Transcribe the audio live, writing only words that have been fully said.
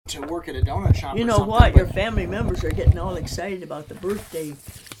to work at a donut shop. You or know something, what? but- Your family members are getting all excited about the birthday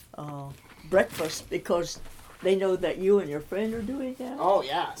breakfast because they know that you and your friend are doing that. Oh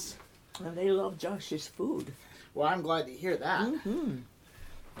yes. And they love Josh's food. Well, I'm glad to hear that. Mm-hmm.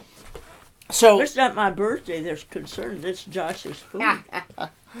 So It's not my birthday that's concerned. It's Josh's food.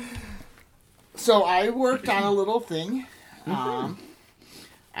 So I worked on a little thing.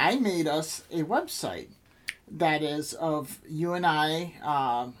 I made us a website that is of you and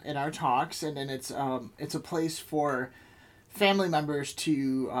I in our talks, and then it's a place for family members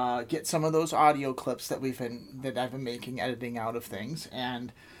to get some of those audio clips that I've been making, editing out of things,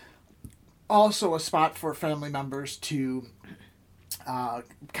 and also a spot for family members to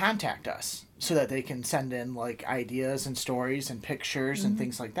contact us so that they can send in like ideas and stories and pictures and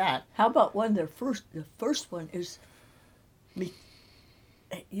things like that. How about the first one is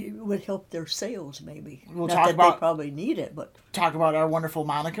you would help their sales maybe. We'll Not talk that about- they probably need it, but Talk about our wonderful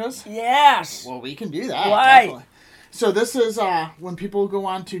Monicas. yes. Well, we can do that. Right. Definitely. So this is when people go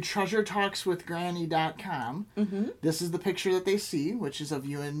on to treasuretalkswithgranny.com. Mm-hmm. This is the picture that they see, which is of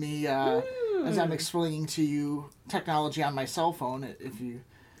you and me as I'm explaining to you technology on my cell phone. If you,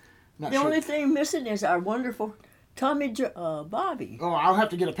 not The sure. only thing missing is our wonderful Bobby. Oh, I'll have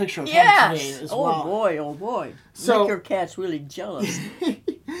to get a picture of him Yes. today as Oh well. boy, oh boy. So- Make your cats really jealous.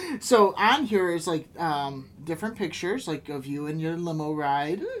 So on here is like different pictures, like of you and your limo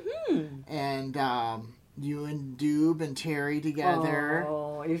ride, and you and Doob and Terry together.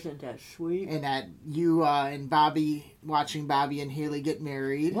 Oh, isn't that sweet? And that you and Bobby, watching Bobby and Haley get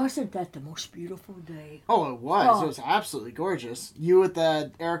married. Wasn't that the most beautiful day? Oh, it was. Oh. It was absolutely gorgeous. You with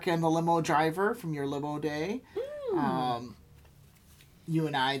the Erica and the limo driver from your limo day. You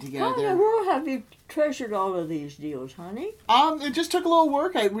and I How in the together. world have you treasured all of these deals, honey? It just took a little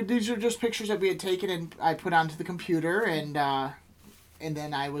work. These are just pictures that we had taken and I put onto the computer, and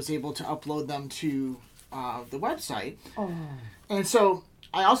then I was able to upload them to the website. Oh. And so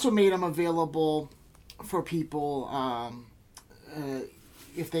I also made them available for people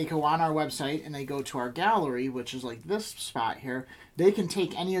if they go on our website and they go to our gallery, which is like this spot here, they can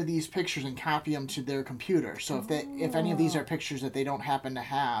take any of these pictures and copy them to their computer. So if any of these are pictures that they don't happen to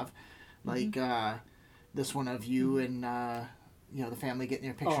have, like this one of you and the family getting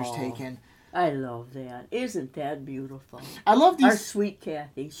their pictures Oh. taken. I love that. Isn't that beautiful? I love Our these. sweet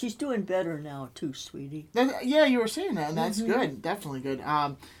Kathy. She's doing better now too, sweetie. Yeah, you were saying that, and that's good. Definitely good.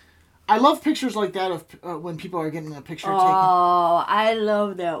 I love pictures like that of when people are getting a picture taken. Oh, I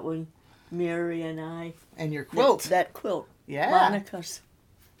love that one. Mary and I. And your quilt. That quilt. Yeah. Monica's.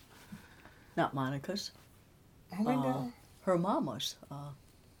 Not Monica's. Oh my God. Her mama's.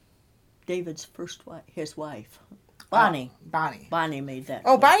 David's first wife. His wife. Bonnie. Bonnie. Bonnie made that.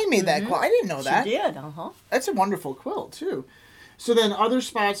 Oh, quilt. Bonnie made that quilt. I didn't know that. She did, uh-huh. That's a wonderful quilt, too. So then other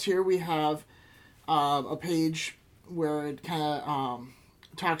spots here, we have a page where it kind of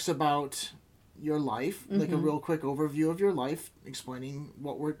talks about your life, like a real quick overview of your life, explaining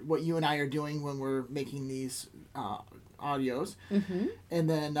what you and I are doing when we're making these audios. And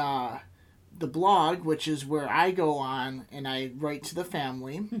then the blog, which is where I go on and I write to the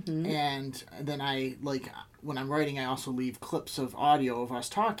family, and then when I'm writing, I also leave clips of audio of us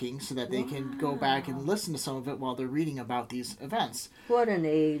talking so that they can go back and listen to some of it while they're reading about these events. What an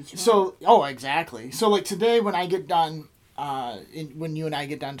age. So, exactly. So, like today, when I get done, when you and I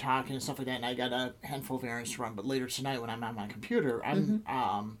get done talking and stuff like that, and I got a handful of errands to run, but later tonight when I'm on my computer, I'm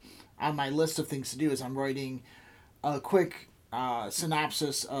on my list of things to do is I'm writing a quick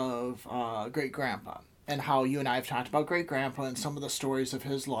synopsis of Great Grandpa and how you and I have talked about Great Grandpa and some of the stories of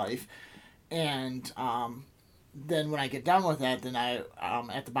his life, and then when I get done with that, then I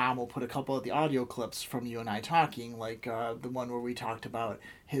at the bottom will put a couple of the audio clips from you and I talking, like the one where we talked about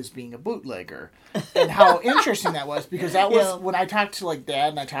his being a bootlegger and how interesting that was, because that was when I talked to like Dad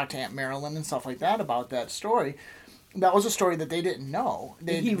and I talked to Aunt Marilyn and stuff like that about that story. That was a story that they didn't know.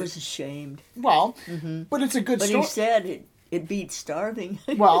 He was ashamed. Well, but it's a good But story. he said it beats starving.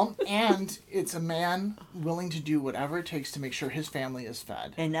 Well, and it's a man willing to do whatever it takes to make sure his family is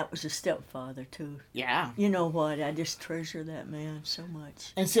fed. And that was a stepfather, too. Yeah. You know what? I just treasure that man so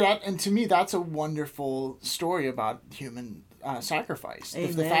much. And see that, and to me, that's a wonderful story about human sacrifice. The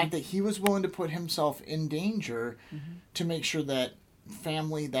fact that he was willing to put himself in danger to make sure that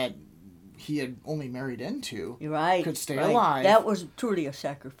family that he had only married into could stay alive. That was truly a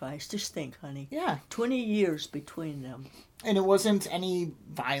sacrifice. Just think, honey. Yeah. 20 years between them. And it wasn't any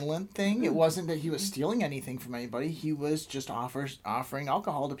violent thing. It wasn't that he was stealing anything from anybody. He was just offering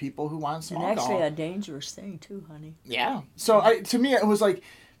alcohol to people who wanted some alcohol. And actually a dangerous thing, too, honey. Yeah. So to me, it was like,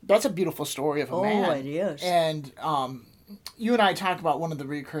 that's a beautiful story of a man. Oh, it is. And you and I talk about one of the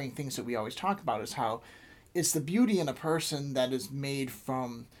recurring things that we always talk about is how it's the beauty in a person that is made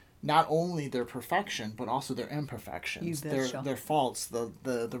from not only their perfection but also their imperfections, their faults,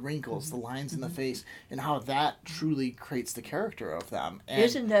 the wrinkles, the lines in the face, and how that truly creates the character of them. And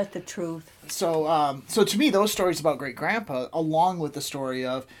isn't that the truth? so to me, those stories about Great Grandpa, along with the story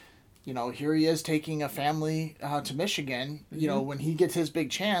of, here he is taking a family to Michigan. When he gets his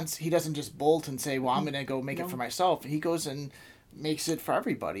big chance, he doesn't just bolt and say, well, I'm going to go make it for myself. He goes and makes it for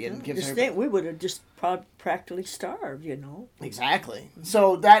everybody and gives everybody. We would have just practically starved, Exactly.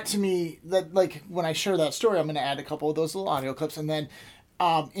 So that, to me, that like when I share that story, I'm going to add a couple of those little audio clips, and then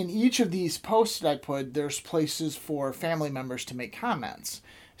in each of these posts that I put, there's places for family members to make comments.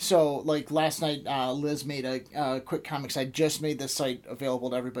 So, like last night, Liz made a quick comment, because I just made this site available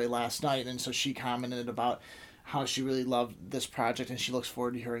to everybody last night, and so she commented about how she really loved this project and she looks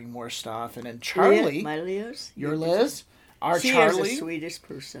forward to hearing more stuff. And then Charlie, my Liz, your Liz, our she Charlie, is the sweetest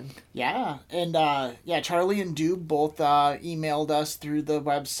person. Yeah, and Charlie and Dube both emailed us through the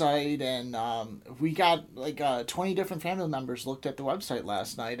website, and we got like 20 different family members looked at the website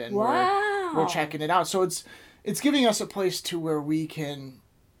last night, and we're checking it out. So it's giving us a place to where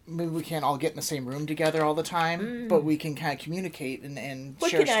maybe we can't all get in the same room together all the time, but we can kind of communicate and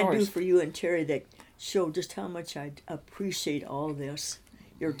share stories. What can I do for you and Terry that show just how much I appreciate all this,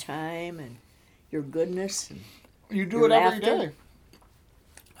 your time and your goodness? You do it every day.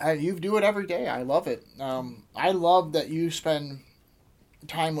 You do it every day. I love it. I love that you spend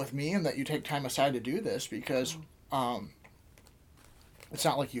time with me and that you take time aside to do this, because it's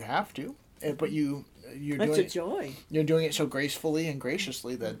not like you have to, but you're That's doing a joy. You're doing it so gracefully and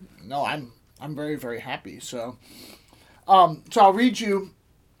graciously that I'm very, very happy. So I'll read you.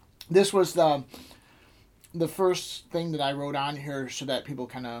 This was the first thing that I wrote on here so that people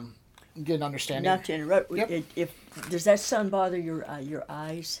kind of get an understanding. Not to interrupt. Yep. Does that sun bother your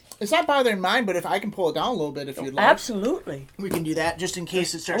eyes? It's not bothering mine, but if I can pull it down a little bit, if you'd like. Absolutely. We can do that just in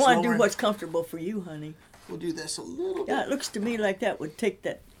case it I starts. want to do what's comfortable for you, honey. We'll do this a little bit. Yeah, it looks to me like that would take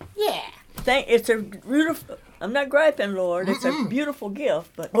that. Yeah. It's a beautiful. I'm not griping, Lord. It's a beautiful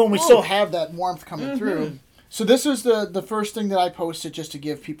gift, but and we still have that warmth coming through. So this is the first thing that I posted just to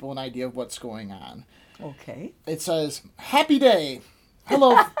give people an idea of what's going on. Okay. It says, "Happy day.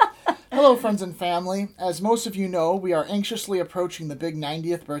 Hello, hello, friends and family. As most of you know, we are anxiously approaching the big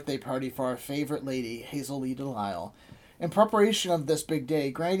 90th birthday party for our favorite lady, Hazel Lee Delisle. In preparation of this big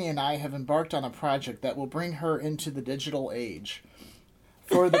day, Granny and I have embarked on a project that will bring her into the digital age.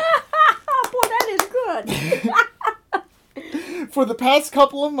 For the boy, that is good." For the past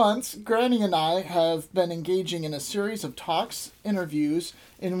couple of months, Granny and I have been engaging in a series of talks, interviews,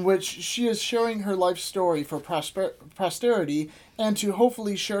 in which she is sharing her life story for posterity and to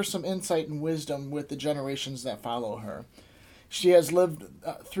hopefully share some insight and wisdom with the generations that follow her. She has lived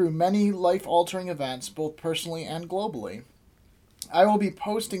through many life-altering events, both personally and globally. I will be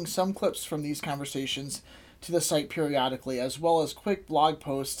posting some clips from these conversations to the site periodically, as well as quick blog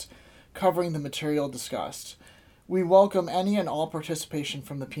posts covering the material discussed. We welcome any and all participation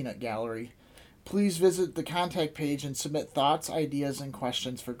from the Peanut Gallery. Please visit the contact page and submit thoughts, ideas, and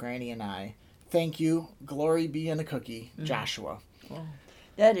questions for Granny and I. Thank you. Glory be in a cookie. Joshua. Wow.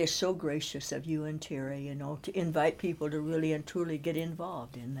 That is so gracious of you and Terry, to invite people to really and truly get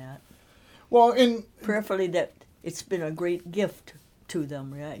involved in that. Well, prayerfully that it's been a great gift to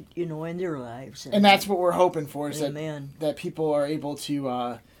them, right? In their lives. And that's what we're hoping for, is that people are able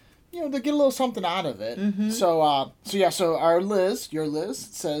to, they get a little something out of it. Mm-hmm. So our your Liz,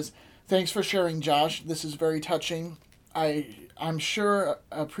 says, "Thanks for sharing, Josh. This is very touching. I'm sure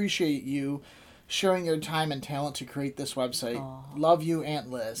appreciate you sharing your time and talent to create this website. Aww. Love you, Aunt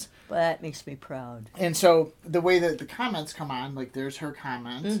Liz." Well, that makes me proud. And so the way that the comments come on, like there's her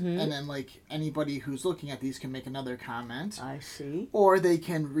comment, mm-hmm. and then like anybody who's looking at these can make another comment. I see. Or they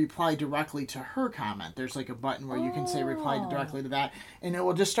can reply directly to her comment. There's like a button where you can say reply directly to that, and it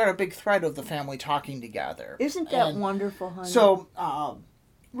will just start a big thread of the family talking together. Isn't that wonderful, honey? So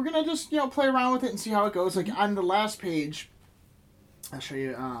we're gonna just play around with it and see how it goes. Like on the last page, I'll show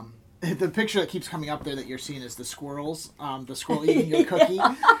you. The picture that keeps coming up there that you're seeing is the squirrels. The squirrel eating your cookie.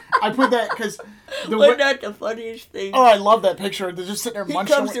 I put that because wasn't that the funniest thing? Oh, I love that picture. They're just sitting there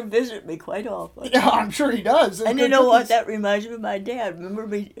munching. He comes to visit me quite often. Yeah, I'm sure he does. And you know what? That reminds me of my dad. Remember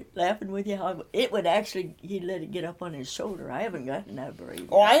me laughing with you? How it would actually, he'd let it get up on his shoulder. I haven't gotten that very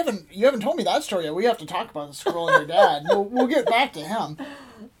well. Oh, you haven't told me that story yet. We have to talk about the squirrel and your dad. We'll get back to him.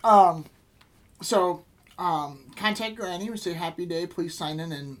 Contact Granny. We say happy day. Please sign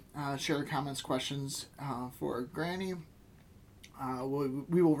in and share comments, questions for Granny.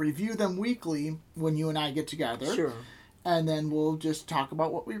 We will review them weekly when you and I get together. Sure. and then we'll just talk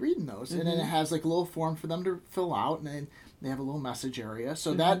about what we read in those. And then it has like a little form for them to fill out, and then they have a little message area.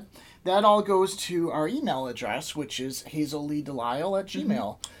 So that all goes to our email address, which is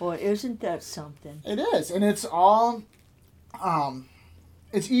hazelleedelisle@gmail. Well, isn't that something? It is, and it's all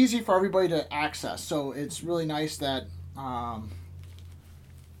it's easy for everybody to access. So it's really nice that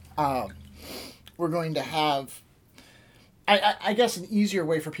we're going to have, I guess, an easier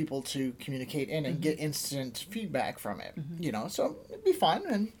way for people to communicate in and get instant feedback from it. You know, so it'd be fun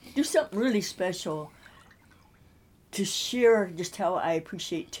and Do something really special to share just how I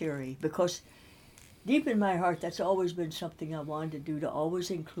appreciate Terry, because deep in my heart, that's always been something I wanted to do, to always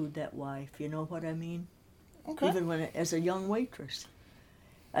include that wife. You know what I mean? okay. Even when, as a young waitress.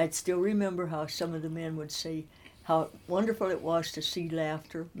 I'd still remember how some of the men would say how wonderful it was to see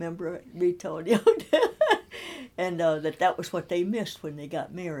laughter. Remember me telling you? And that was what they missed when they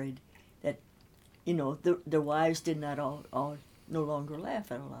got married. That, you know, their wives did not all no longer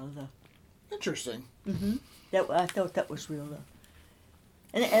laugh at a lot of the... Interesting. That I thought that was real.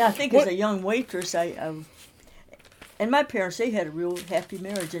 And I think as a young waitress, and my parents, they had a real happy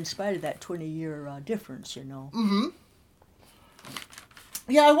marriage in spite of that 20-year difference, you know.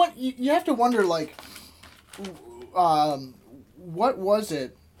 Yeah, you have to wonder, like, what was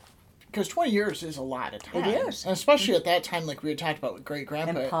it? Because 20 years is a lot of time. It is. And especially at that time, like we had talked about with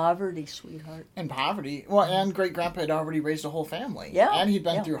great-grandpa. And poverty, sweetheart. And poverty. Well, and great-grandpa had already raised a whole family. Yeah. And he'd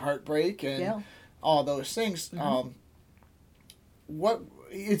been through heartbreak and all those things.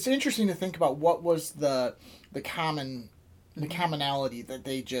 It's interesting to think about what was the commonality that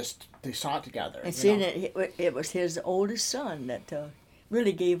they sought together. And seeing it was his oldest son that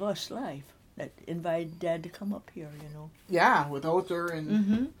really gave us life, that invited Dad to come up here, you know. Yeah, with Other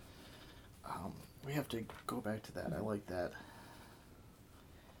and... we have to go back to that. I like that.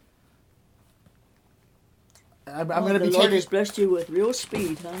 I'm going to be the Lord taking... has blessed you with real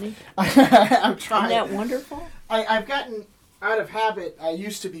speed, honey. I'm trying. Isn't that wonderful? I've gotten out of habit. I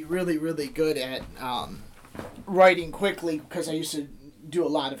used to be really, really good at writing quickly because I used to do a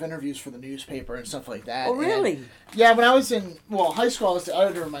lot of interviews for the newspaper and stuff like that. Oh, really? And, yeah, when I was in high school, I was the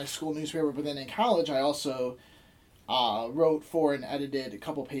editor of my school newspaper, but then in college, I also wrote for and edited a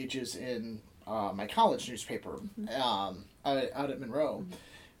couple pages in my college newspaper out at Monroe.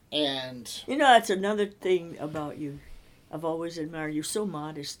 And you know, that's another thing about you. I've always admired you. So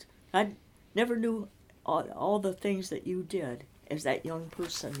modest. I never knew all the things that you did as that young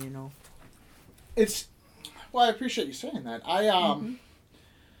person, you know. I appreciate you saying that.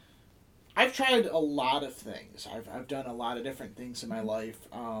 I've tried a lot of things. I've done a lot of different things in my life.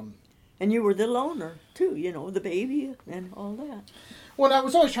 And you were the loner, too, you know, the baby and all that. Well, I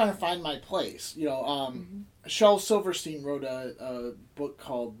was always trying to find my place. You know, Shel Silverstein wrote a book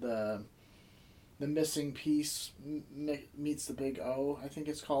called The Missing Piece Meets the Big O, I think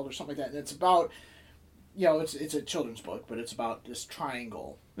it's called, or something like that. And it's about, you know, it's a children's book, but it's about this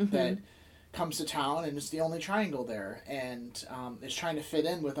triangle that comes to town, and it's the only triangle there. And it's trying to fit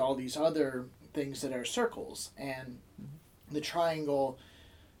in with all these other things that are circles. And the triangle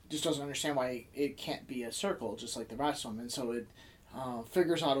just doesn't understand why it can't be a circle just like the rest of them. And so it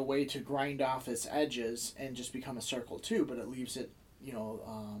figures out a way to grind off its edges and just become a circle too, but it leaves it, you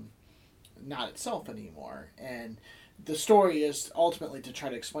know, not itself anymore. And the story is ultimately to try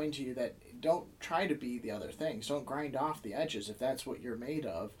to explain to you that don't try to be the other things. Don't grind off the edges. If that's what you're made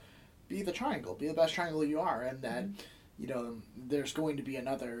of, be the triangle. Be the best triangle you are. And that, you know, there's going to be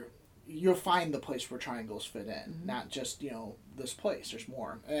another... You'll find the place where triangles fit in, not just, you know, this place. There's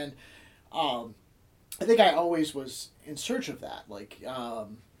more. And I think I always was in search of that, like,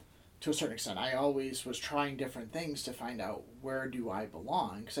 to a certain extent. I always was trying different things to find out where do I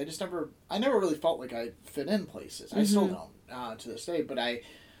belong, because I never really felt like I fit in places. I still don't to this day, but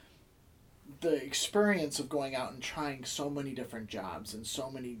the experience of going out and trying so many different jobs and so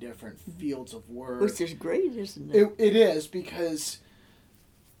many different fields of work. Which is great, isn't it? It is, because...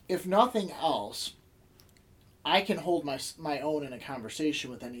 if nothing else, I can hold my own in a conversation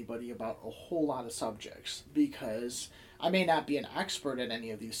with anybody about a whole lot of subjects, because I may not be an expert in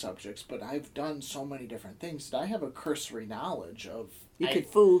any of these subjects, but I've done so many different things that I have a cursory knowledge of. You could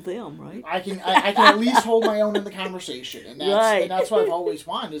fool them, right? I can at least hold my own in the conversation, and that's what I've always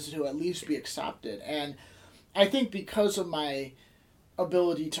wanted, is to at least be accepted. And I think because of my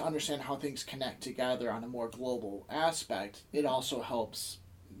ability to understand how things connect together on a more global aspect, it also helps,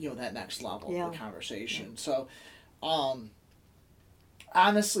 you know, that next level of the conversation. So,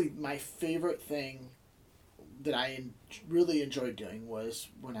 honestly, my favorite thing that I really enjoyed doing was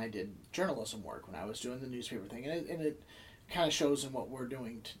when I did journalism work, when I was doing the newspaper thing. And it kind of shows in what we're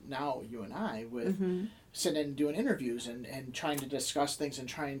doing now, you and I, with Mm-hmm. sitting and doing interviews and trying to discuss things and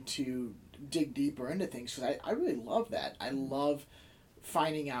trying to dig deeper into things. Because I really love that. I love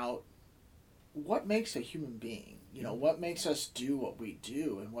finding out what makes a human being. You know, what makes us do what we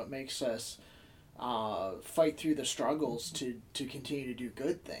do, and what makes us fight through the struggles to continue to do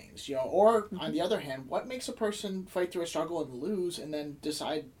good things. You know, or on the other hand, what makes a person fight through a struggle and lose, and then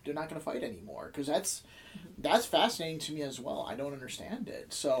decide they're not going to fight anymore? Because that's fascinating to me as well. I don't understand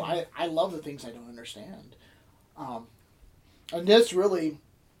it, so I love the things I don't understand. And this really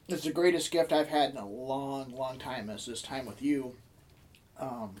is the greatest gift I've had in a long, long time. Is this time with you.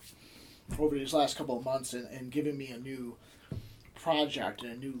 Over these last couple of months, and giving me a new project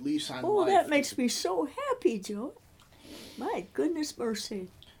and a new lease on life. Oh, that makes me so happy, Joe. My goodness mercy.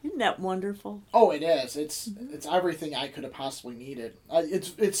 Isn't that wonderful? Oh, it is. It's everything I could have possibly needed.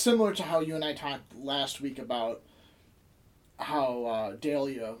 It's similar to how you and I talked last week about how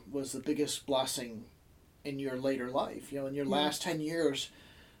Dahlia was the biggest blessing in your later life. You know, in your last 10 years,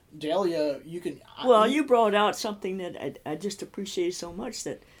 Dahlia, you can... Well, you brought out something that I just appreciate so much,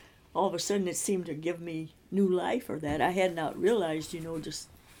 that all of a sudden it seemed to give me new life, or that I had not realized, just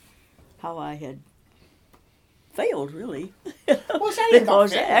how I had failed, really. Well, it's not even about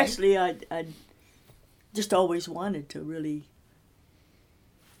because failing. actually I just always wanted to really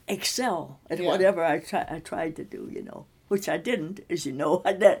excel at whatever I tried to do, which I didn't, as you know.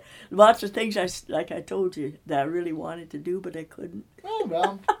 I did lots of things, like I told you, that I really wanted to do, but I couldn't. Oh,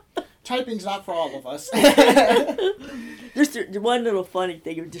 well, typing's not for all of us. Just one little funny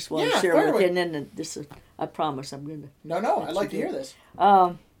thing I just want to share with away. you, and then I promise I'm going to... No, I'd like to hear this.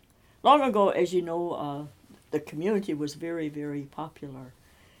 Long ago, as you know, the community was very, very popular.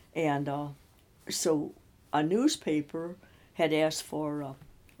 And so a newspaper had asked for,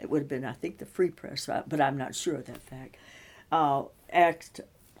 it would have been, I think, the Free Press, but I'm not sure of that fact,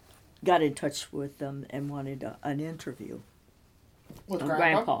 got in touch with them and wanted an interview. With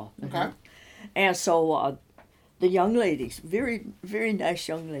Grandpa. Okay. Mhm. And so the young lady, very, very nice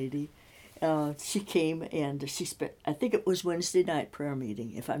young lady, she came and she spent, I think it was Wednesday night prayer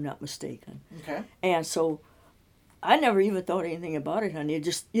meeting, if I'm not mistaken. Okay. And so I never even thought anything about it, honey. It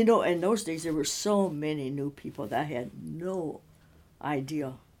just, in those days there were so many new people that I had no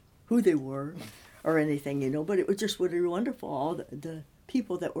idea who they were or anything, but it was just really wonderful, all the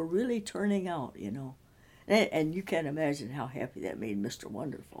people that were really turning out, And you can't imagine how happy that made Mr.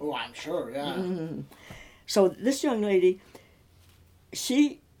 Wonderful. Oh, I'm sure, yeah. Mm-hmm. So this young lady,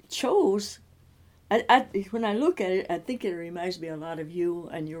 she chose, when I look at it, I think it reminds me a lot of you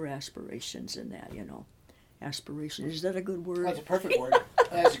and your aspirations in that, Aspiration, is that a good word? That's a perfect word.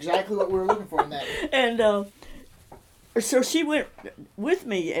 That's exactly what we were looking for in that. And so she went with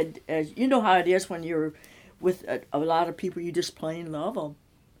me, and as you know how it is when you're with a lot of people, you just plain love them.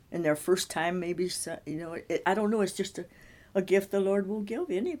 And their first time, maybe, I don't know, it's just a gift the Lord will give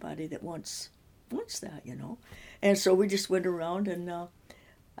anybody that wants that, And so we just went around, and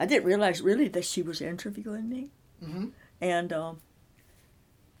I didn't realize really that she was interviewing me. Mm-hmm. And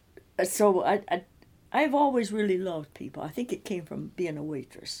so I've always really loved people. I think it came from being a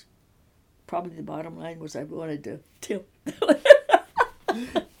waitress. Probably the bottom line was I wanted to tip.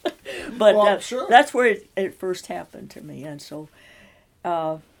 But sure. That's where it first happened to me. And so...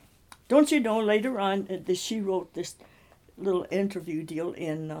 don't you know, later on, she wrote this little interview deal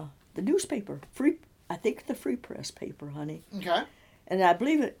in the newspaper, I think the Free Press paper, honey. Okay. And I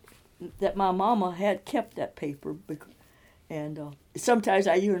believe that my mama had kept that paper, and sometimes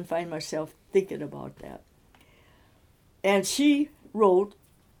I even find myself thinking about that. And she wrote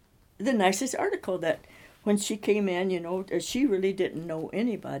the nicest article that when she came in, she really didn't know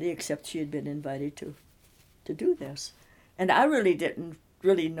anybody except she had been invited to do this. And I really didn't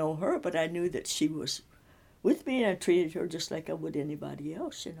really know her, but I knew that she was with me, and I treated her just like I would anybody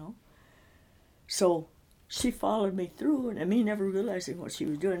else, So she followed me through, and me never realizing what she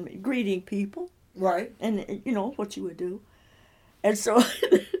was doing, greeting people. Right. And, what you would do. And so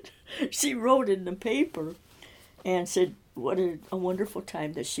she wrote in the paper and said what a wonderful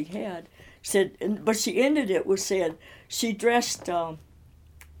time that she had. But she ended it with saying she dressed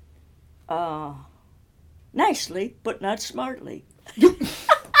nicely, but not smartly.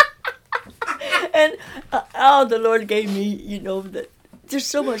 And the Lord gave me, just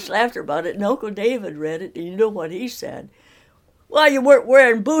so much laughter about it. And Uncle David read it, and you know what he said? Well, you weren't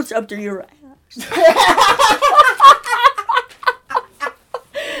wearing boots up to your ass.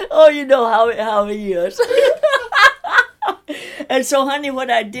 Oh, you know how he is. And so, honey, what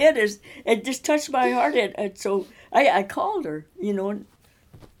I did is, it just touched my heart. And so I called her,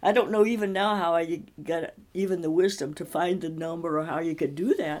 I don't know even now how I got even the wisdom to find the number or how you could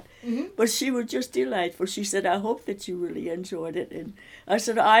do that. Mm-hmm. But she was just delightful. She said, I hope that you really enjoyed it. And I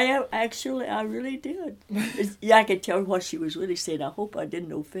said, I really did. Yeah, I could tell what she was really saying. I hope I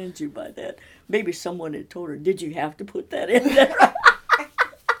didn't offend you by that. Maybe someone had told her, did you have to put that in there?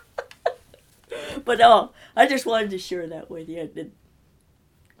 But I just wanted to share that with you.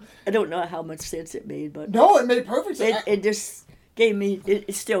 I don't know how much sense it made, but No, it made perfect sense. it just gave me,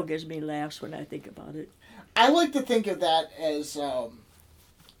 it still gives me laughs when I think about it. I like to think of that as,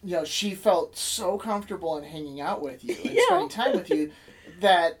 she felt so comfortable in hanging out with you and spending time with you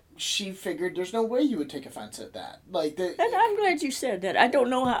that she figured there's no way you would take offense at that. And I'm glad you said that. I don't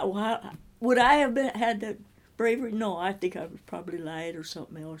know how would I have had the bravery? No, I think I would probably lied or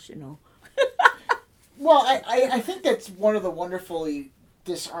something else, Well, I think that's one of the wonderfully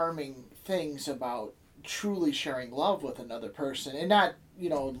disarming things about truly sharing love with another person, and not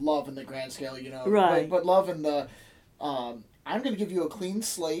love in the grand scale, right? But love in the I'm going to give you a clean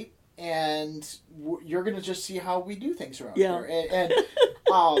slate, and you're going to just see how we do things around here. And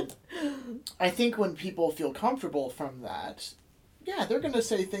I think when people feel comfortable from that, they're going to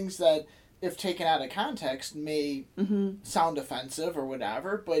say things that, if taken out of context, may sound offensive or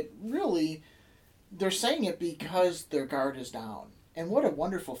whatever, but really, they're saying it because their guard is down. And what a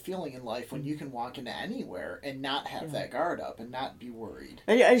wonderful feeling in life when you can walk into anywhere and not have that guard up and not be worried.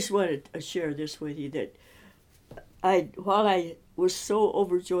 I just wanted to share this with you, that while I was so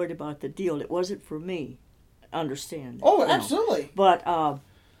overjoyed about the deal, it wasn't for me, understand. Oh, absolutely. But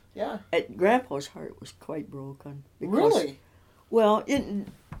Grandpa's heart was quite broken. Because, really? Well,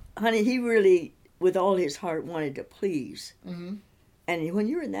 honey, he really, with all his heart, wanted to please. Mm-hmm. And when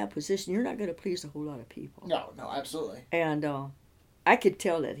you're in that position, you're not going to please a whole lot of people. No, absolutely. And I could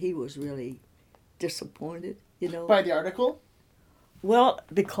tell that he was really disappointed, By the article? Well,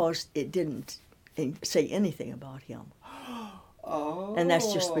 because it didn't say anything about him. Oh. And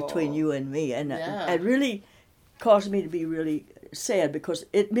that's just between you and me. And it really caused me to be really sad, because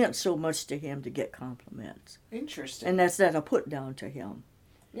it meant so much to him to get compliments. Interesting. And that's not a put down to him.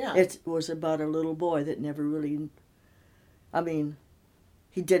 Yeah. It was about a little boy that never really,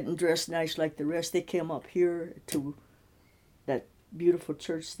 he didn't dress nice like the rest. They came up here to that beautiful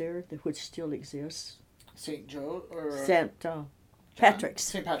church there, which still exists. St. Joe or St. Patrick's.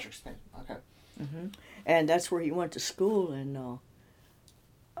 St. Patrick's. Okay. Mm-hmm. And that's where he went to school, and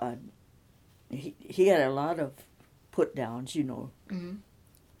he had a lot of put downs, Mm-hmm.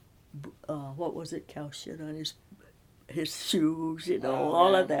 What was it? Cow shit on his shoes,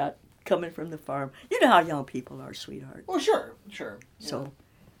 all of that coming from the farm. You know how young people are, sweetheart. Well, sure. So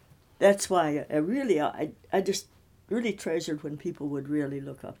that's why I just really treasured when people would really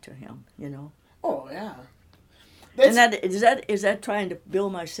look up to him, Oh, yeah. And is that trying to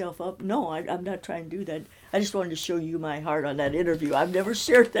build myself up? No, I'm not trying to do that. I just wanted to show you my heart on that interview. I've never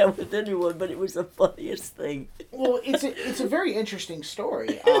shared that with anyone, but it was the funniest thing. Well, it's a very interesting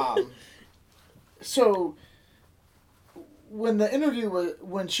story. So when the interview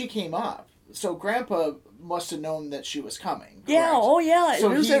when she came up, so Grandpa must have known that she was coming. Yeah. Correct? Oh, yeah.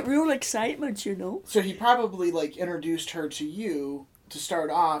 So it was a real excitement, So he probably introduced her to you to start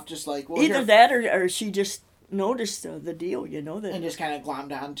off, just like, well, either that or she just noticed the deal, that and just kind of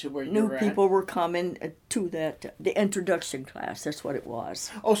glommed on to where you new were people at. were coming to the introduction class. That's what it was.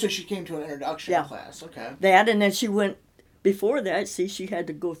 Oh, so she came to an introduction class. Okay. That, and then she went. Before that, she had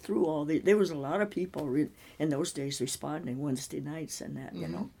to go through all the. There was a lot of people in those days responding Wednesday nights and that,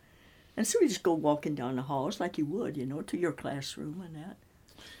 And so you just go walking down the halls like you would, to your classroom and that.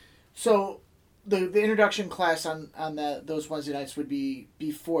 So the introduction class on those Wednesday nights would be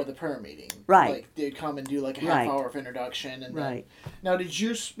before the prayer meeting. Right. Like they'd come and do a half hour of introduction. And right. Now, did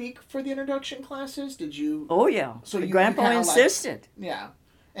you speak for the introduction classes? Did you? Oh, yeah. So Grandpa insisted. Yeah.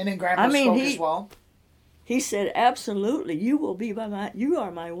 And then Grandpa spoke as well? He said, absolutely, you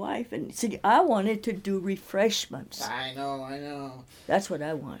are my wife. And see, I wanted to do refreshments. I know. That's what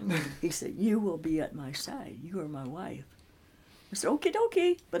I wanted. He said, you will be at my side. You are my wife. I said,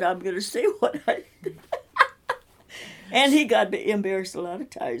 okay, but I'm going to say what I did. And he got embarrassed a lot of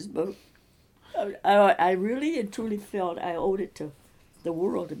times, but I really and truly felt I owed it to the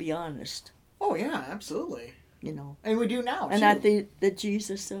world to be honest. Oh, yeah, absolutely. And we do now, and too. I think that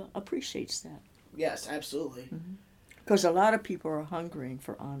Jesus appreciates that. Yes, absolutely. Because a lot of people are hungering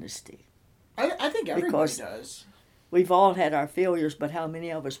for honesty. I think everybody does. We've all had our failures, but how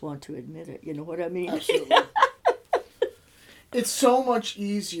many of us want to admit it? You know what I mean? Absolutely. It's so much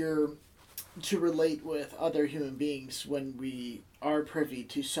easier to relate with other human beings when we are privy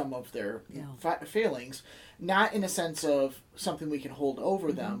to some of their Yeah. failings, not in a sense of something we can hold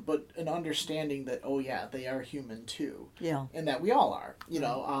over them, but an understanding that, oh yeah, they are human too. Yeah. And that we all are.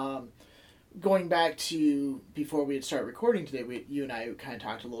 Going back to before we had started recording today, you and I kind of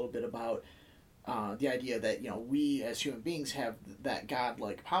talked a little bit about the idea that, we as human beings have that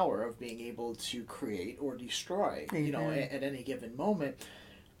godlike power of being able to create or destroy, at any given moment.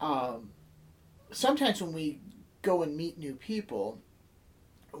 Sometimes when we go and meet new people,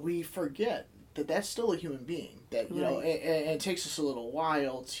 we forget that that's still a human being. That, and it takes us a little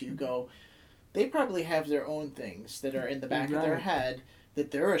while to go, they probably have their own things that are in the back of their head that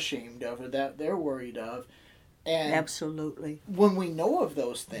they're ashamed of or that they're worried of. And absolutely. When we know of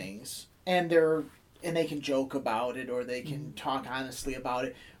those things and they can joke about it or they can talk honestly about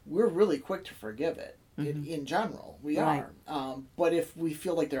it, we're really quick to forgive it. In general, we are. But if we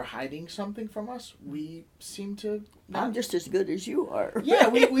feel like they're hiding something from us, we seem to. I'm just as good as you are. Yeah,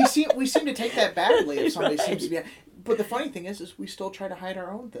 we seem to take that badly if somebody seems to be. But the funny thing is we still try to hide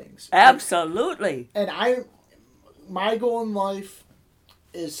our own things. Absolutely. And my goal in life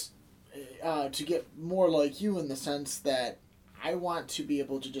is to get more like you in the sense that I want to be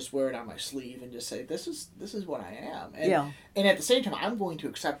able to just wear it on my sleeve and just say, this is what I am. And at the same time, I'm going to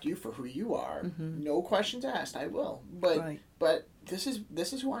accept you for who you are. No questions asked. I will. But this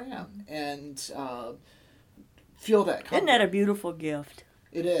is who I am. And feel that comfort. Isn't that a beautiful gift?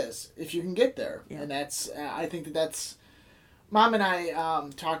 It is, if you can get there. Yeah. And that's, I think that's, Mom and I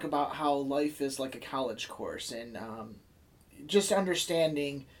talk about how life is like a college course. And just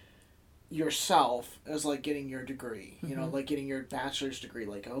understanding yourself as like getting your degree, like getting your bachelor's degree.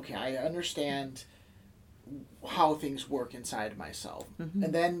 Like, okay, I understand how things work inside of myself.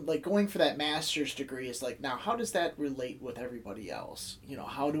 And then like going for that master's degree is like, now how does that relate with everybody else?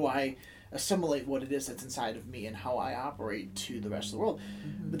 How do I assimilate what it is that's inside of me and how I operate to the rest of the world?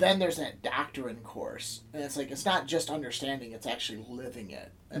 But then there's that doctorate course, and it's like, it's not just understanding, it's actually living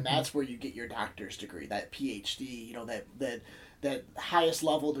it. And that's where you get your doctor's degree, that PhD, that highest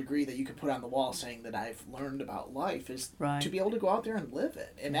level degree that you can put on the wall saying that I've learned about life is to be able to go out there and live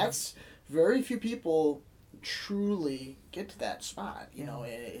it. And that's, very few people truly get to that spot,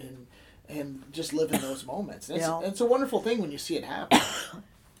 and just live in those moments. And it's a wonderful thing when you see it happen.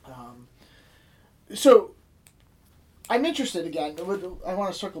 So I'm interested again. I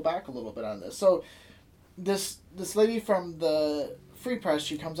want to circle back a little bit on this. So this lady from the Free Press,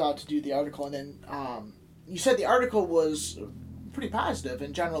 she comes out to do the article, and then you said the article was pretty positive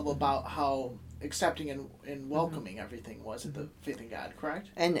in general about how accepting and welcoming everything was at the Faith in God, correct?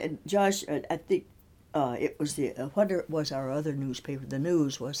 And Josh, I think it was what was our other newspaper? The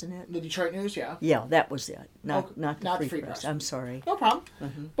News, wasn't it? The Detroit News, yeah. Yeah, that was it. Not the Free Press. I'm sorry. No problem.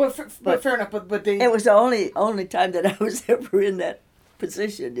 But fair enough. But they. It was the only time that I was ever in that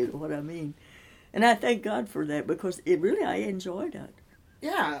position. You know what I mean? And I thank God for that because I enjoyed it.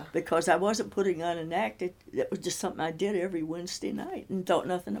 Yeah. Because I wasn't putting on an act. It was just something I did every Wednesday night and thought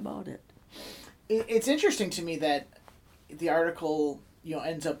nothing about it. It's interesting to me that the article,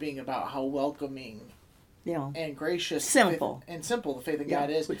 ends up being about how welcoming and gracious simple the Faith in God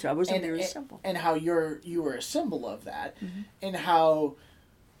is. Which I was very simple. And how you were a symbol of that. And how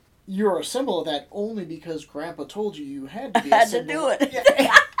you're a symbol of that only because Grandpa told you had to be a symbol. I had to do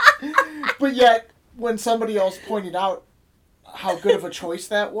it. But yet, when somebody else pointed out how good of a choice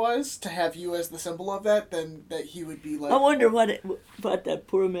that was to have you as the symbol of that, then that he would be like... I wonder what that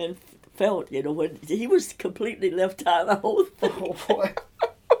poor man felt, when he was completely left out of the whole thing. Oh, boy.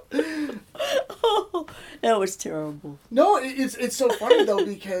 Oh, that was terrible. No, it's so funny, though,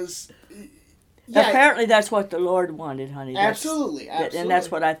 because... Apparently that's what the Lord wanted, honey. Absolutely. And that's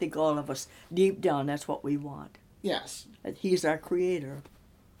what I think all of us, deep down, that's what we want. Yes. That He's our creator.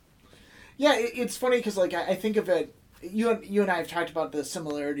 Yeah, it's funny because, like, I think of it... You and I have talked about the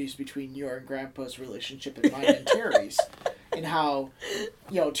similarities between your and Grandpa's relationship and mine and Terry's. And how,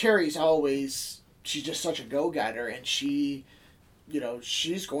 Terry's always... She's just such a go-getter, and she...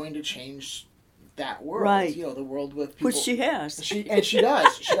 she's going to change that world. Right. The world with people. Which she has. She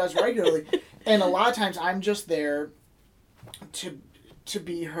does. She does regularly. And a lot of times I'm just there to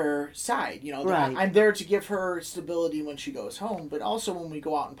be her side. Right. I'm there to give her stability when she goes home, but also when we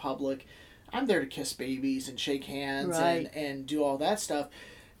go out in public, I'm there to kiss babies and shake hands and do all that stuff.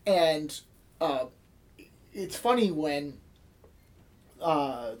 And it's funny when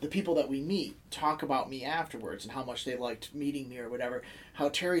the people that we meet talk about me afterwards and how much they liked meeting me or whatever, how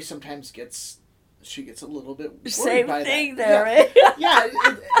Terry sometimes gets she gets a little bit worried Same by thing that. there, Yeah. eh?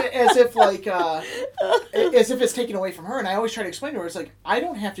 Yeah, as if like as if it's taken away from her. And I always try to explain to her, it's like, I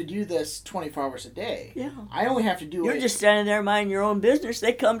don't have to do this 24 hours a day. Yeah. I only have to do You're it. just standing there minding your own business.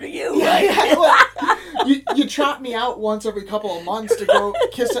 They come to you, Yeah, right? yeah, well, you trot me out once every couple of months to go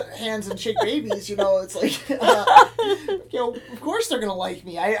kiss hands and shake babies. It's like, of course they're gonna like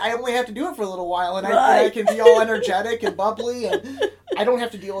me. I only have to do it for a little while, and I can be all energetic and bubbly, and I don't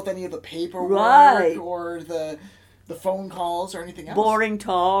have to deal with any of the paperwork or the phone calls or anything else. Boring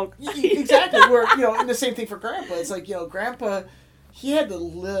talk. Exactly. And the same thing for Grandpa. It's like, Grandpa, he had to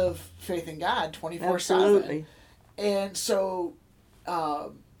live faith in God 24/7. Absolutely. And so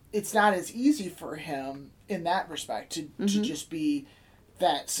it's not as easy for him in that respect to just be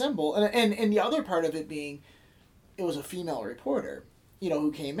that symbol. And the other part of it being, it was a female reporter,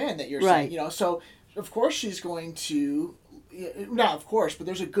 who came in that you're saying, so of course she's going to, not of course, but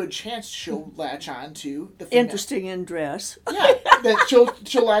there's a good chance she'll latch on to the female. Interesting in dress. Yeah, that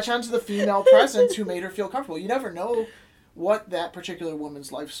she'll latch on to the female presence who made her feel comfortable. You never know what that particular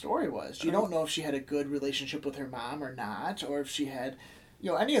woman's life story was. You don't know if she had a good relationship with her mom or not, or if she had,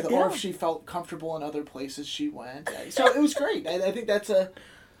 any of the, or if she felt comfortable in other places she went. So it was great. I think that's an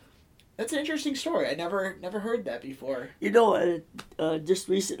interesting story. I never heard that before. Just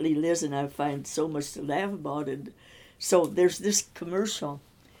recently, Liz and I find so much to laugh about it. So there's this commercial,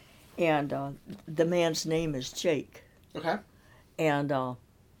 and the man's name is Jake. Okay. And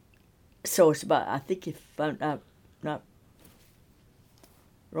so it's about, I think if I'm not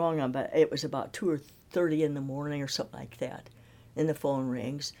wrong, it was about 2:30 in the morning or something like that. And the phone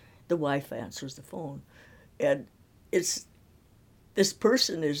rings. The wife answers the phone. And this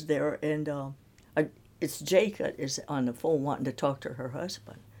person is there, and it's Jake that is on the phone wanting to talk to her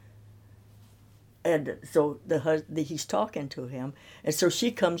husband. And so he's talking to him, and so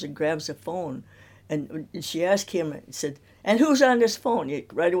she comes and grabs the phone, and she asked him and said, "And who's on this phone?"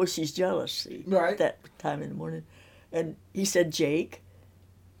 Right away, she's jealous. See, right. That time in the morning, and he said, "Jake,"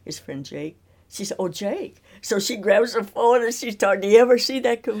 his friend Jake. She said, "Oh, Jake." So she grabs the phone and she's talking. Do you ever see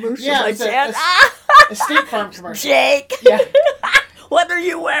that commercial? Yeah, it's a State Farm commercial. Jake. Yeah. What are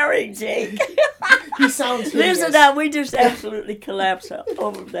you wearing, Jake? He sounds hideous. Listen, now we just absolutely collapse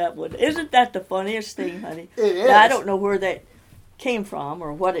over that one. Isn't that the funniest thing, honey? It is. Now, I don't know where that came from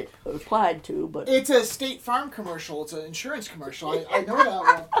or what it applied to, but it's a State Farm commercial. It's an insurance commercial. I know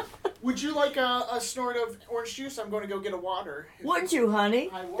that one. Would you like a snort of orange juice? I'm going to go get a water. Would you, honey?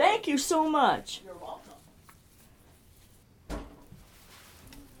 I would. Thank you so much. You're welcome.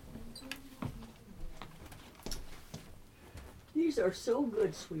 These are so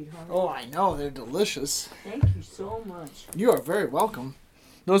good, sweetheart. Oh, I know. They're delicious. Thank you so much. You are very welcome.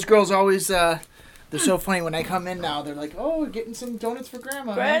 Those girls always, they're so funny when I come in now. They're like, "Oh, we're getting some donuts for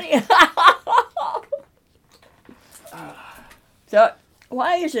Grandma." Granny. So,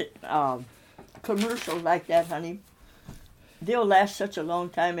 why is it commercials like that, honey? They'll last such a long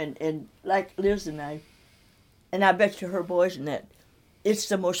time, and like Liz and I bet you her boys and that, it's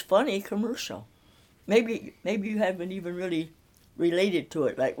the most funny commercial. Maybe you haven't even really related to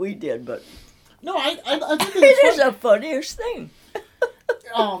it like we did, but No, I think it it's is the funniest thing.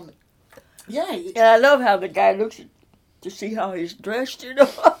 Yeah. And I love how the guy looks to see how he's dressed,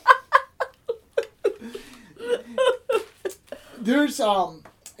 There's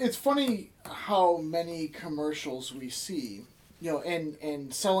it's funny how many commercials we see,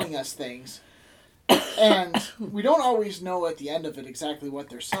 and selling us things, and we don't always know at the end of it exactly what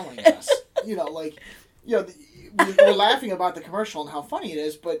they're selling us. We're laughing about the commercial and how funny it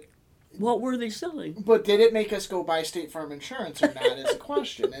is, but What were they selling? But did it make us go buy State Farm insurance or not is a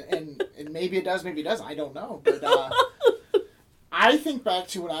question. And maybe it does, maybe it doesn't. I don't know. But I think back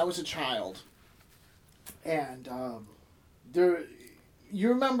to when I was a child. And you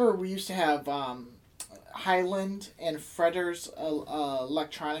remember we used to have Highland and Fredder's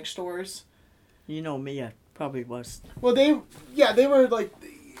electronic stores? You know me, I probably was. Well, they were like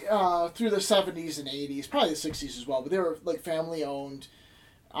through the 70s and 80s, probably the 60s as well, but they were like family-owned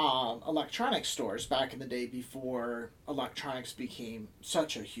electronics stores back in the day before electronics became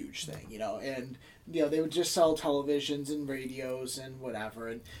such a huge thing, and they would just sell televisions and radios and whatever,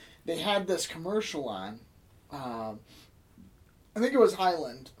 and they had this commercial on. I think it was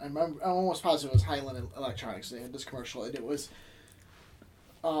Highland. I'm almost positive it was Highland Electronics. They had this commercial, and it was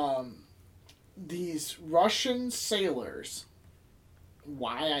these Russian sailors.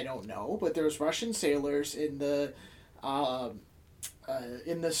 Why, I don't know, but there was Russian sailors in the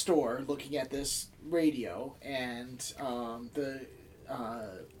store looking at this radio, and the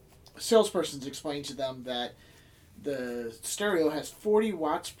salesperson's explained to them that the stereo has 40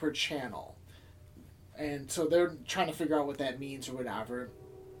 watts per channel, And so they're trying to figure out what that means or whatever.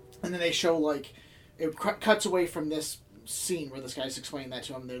 And then they show, like, it cuts away from this scene where this guy's explaining that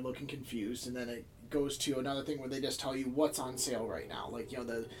to them. They're looking confused. And then it goes to another thing where they just tell you what's on sale right now. Like,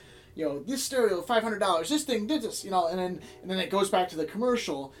 this stereo, $500, this thing did this, and then it goes back to the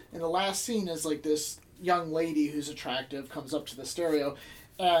commercial. And the last scene is, like, this young lady who's attractive comes up to the stereo.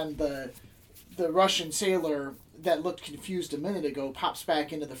 And the Russian sailor that looked confused a minute ago pops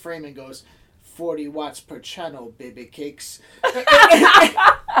back into the frame and goes, 40 watts per channel, baby cakes. And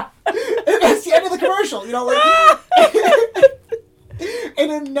that's the end of the commercial,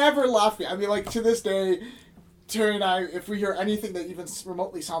 and it never left me. I mean, like, to this day, Terry and I, if we hear anything that even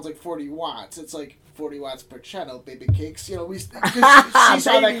remotely sounds like 40 watts, it's like 40 watts per channel, baby cakes. She saw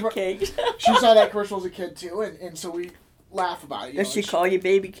that commercial as a kid too, and so we laugh about it. Does she call you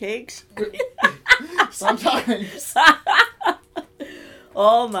baby cakes? Sometimes.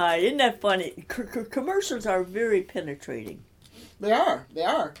 Oh my, isn't that funny? Commercials are very penetrating. They are.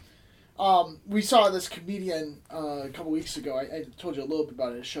 We saw this comedian a couple weeks ago. I told you a little bit about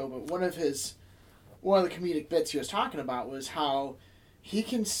it in the show, but one of the comedic bits he was talking about was how he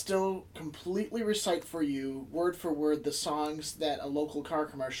can still completely recite for you, word for word, the songs that a local car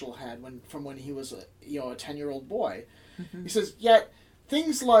commercial had from when he was a 10-year-old boy. Mm-hmm. He says, yet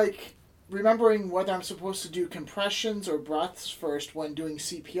things like remembering whether I'm supposed to do compressions or breaths first when doing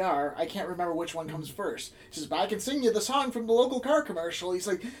CPR, I can't remember which one comes first. He says, but I can sing you the song from the local car commercial. He's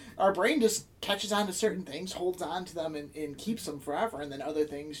like, our brain just catches on to certain things, holds on to them, and keeps them forever. And then other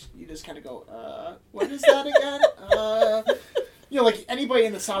things, you just kind of go, what is that again? Like anybody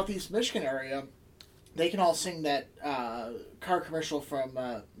in the Southeast Michigan area, they can all sing that car commercial from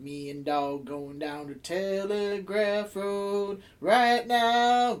Me and Dog going down to Telegraph Road right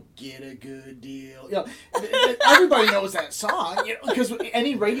now, get a good deal. Everybody knows that song because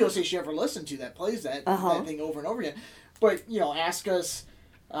any radio station you ever listen to that plays that thing over and over again. But ask us,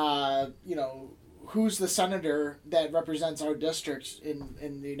 who's the senator that represents our district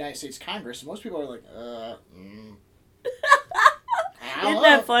in the United States Congress? And most people are like, Isn't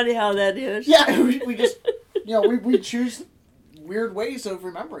that funny how that is? Yeah, we just, we choose weird ways of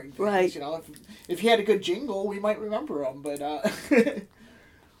remembering things. Right. If you had a good jingle, we might remember them, but...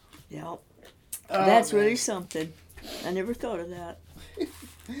 Yeah. That's really something. I never thought of that.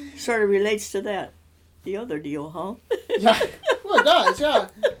 Sort of relates to that. The other deal, huh? Yeah. Well, it does, yeah.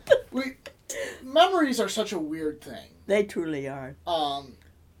 Memories are such a weird thing. They truly are.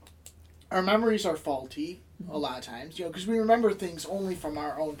 Our memories are faulty a lot of times, because we remember things only from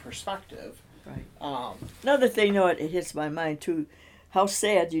our own perspective. Right. Another thing, it hits my mind too. How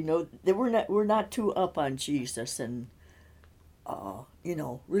sad, that we're not too up on Jesus and,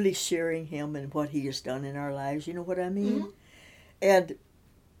 really sharing him and what he has done in our lives. You know what I mean? Mm-hmm.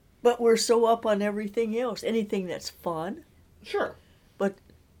 But we're so up on everything else, anything that's fun. Sure. But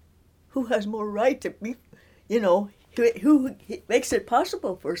who has more right to be, who makes it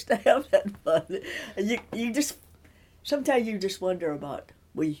possible for us to have that fun? You just, sometimes you just wonder about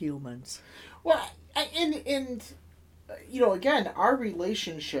we humans. Well, and again, our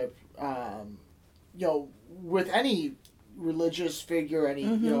relationship, with any religious figure,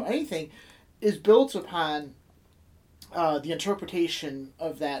 anything, is built upon the interpretation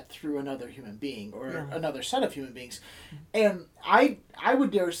of that through another human being or another set of human beings. And I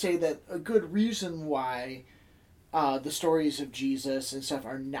would dare say that a good reason why the stories of Jesus and stuff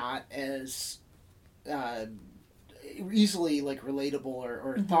are not as easily relatable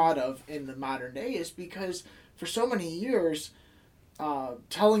or thought of in the modern day is because for so many years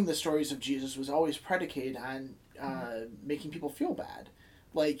telling the stories of Jesus was always predicated on making people feel bad.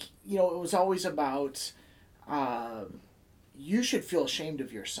 It was always about you should feel ashamed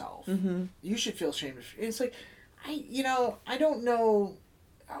of yourself. Mm-hmm. You should feel ashamed of... It's like, I don't know...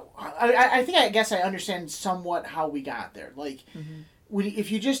 I think I guess I understand somewhat how we got there.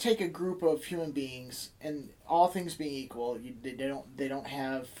 If you just take a group of human beings and all things being equal, they don't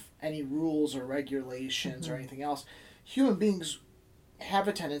have any rules or regulations or anything else. Human beings have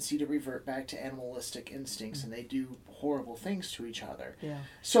a tendency to revert back to animalistic instincts, and they do horrible things to each other. Yeah.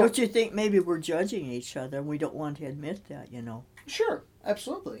 So don't you think maybe we're judging each other and we don't want to admit that? Sure,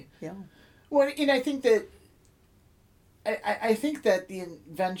 absolutely. Yeah. Well, and I think that. I think that the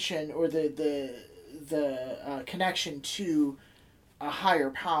invention or the connection to a higher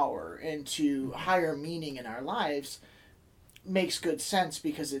power and to higher meaning in our lives makes good sense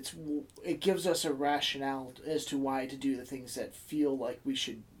because it gives us a rationale as to why to do the things that feel like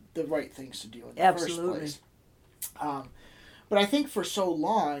the right things to do in the first place. But I think for so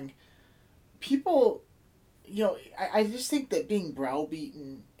long, people, I just think that being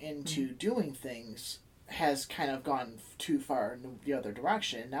browbeaten into doing things has kind of gone too far in the other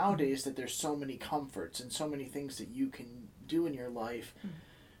direction. Nowadays, that there's so many comforts and so many things that you can do in your life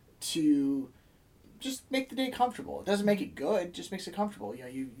to just make the day comfortable. It doesn't make it good, it just makes it comfortable.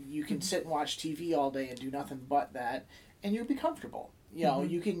 You can sit and watch TV all day and do nothing but that, and you'll be comfortable.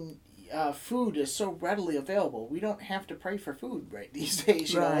 You can. Food is so readily available. We don't have to pray for food right these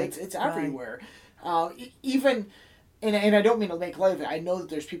days. It's everywhere. Even, and I don't mean to make light of it. I know that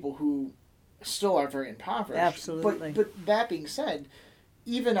there's people who still are very impoverished. Absolutely. But that being said,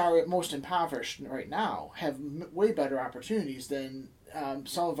 even our most impoverished right now have way better opportunities than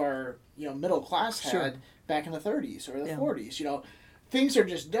some of our middle class had back in the 30s or the 40s. Things are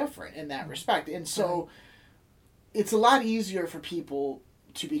just different in that respect, and so it's a lot easier for people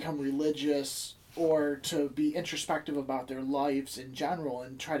to become religious or to be introspective about their lives in general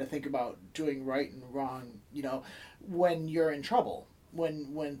and try to think about doing right and wrong, when you're in trouble,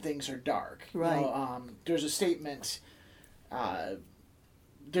 when things are dark. Right. There's a statement,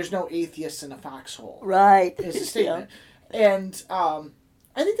 there's no atheists in a foxhole. Right. Is a statement. And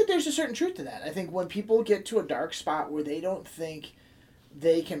I think that there's a certain truth to that. I think when people get to a dark spot where they don't think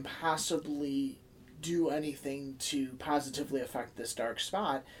they can possibly do anything to positively affect this dark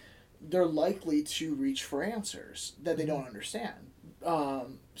spot, they're likely to reach for answers that they don't understand.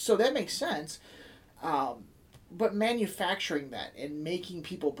 So that makes sense. But manufacturing that and making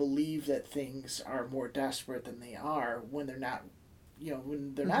people believe that things are more desperate than they are when they're not,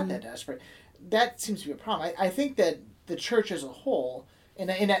 when they're not that desperate, that seems to be a problem. I think that the church as a whole,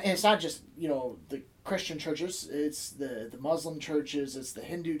 and it's not just, the Christian churches, it's the Muslim churches, it's the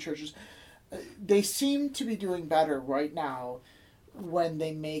Hindu churches, they seem to be doing better right now when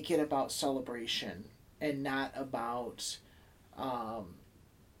they make it about celebration and not about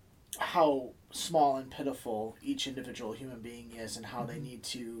how small and pitiful each individual human being is and how they need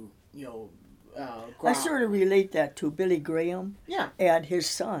to, I sort of relate that to Billy Graham Yeah. and his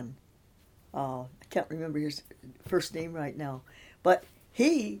son. I can't remember his first name right now. But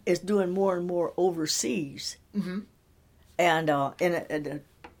he is doing more and more overseas. Mm-hmm. And in a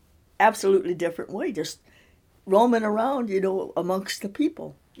absolutely different way, just roaming around, amongst the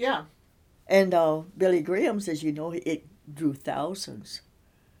people. Yeah. And Billy Graham's, as you know, it drew thousands.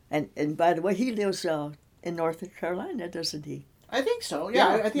 And by the way, he lives in North Carolina, doesn't he? I think so.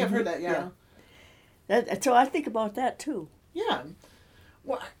 Yeah. I think I've heard that. Yeah. So I think about that too. Yeah.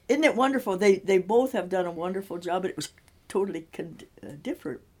 Well, isn't it wonderful? They both have done a wonderful job, but it was totally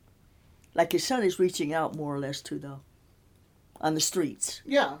different. Like his son is reaching out more or less on the streets.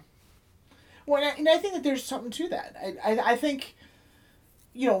 Yeah. Well, and I think that there's something to that. I think,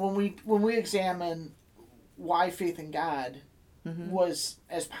 when we examine why faith in God was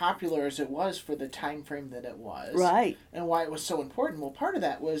as popular as it was for the time frame that it was, right, and why it was so important. Well, part of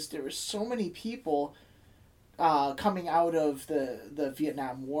that was there were so many people coming out of the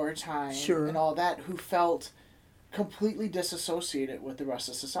Vietnam War time and all that who felt completely disassociated with the rest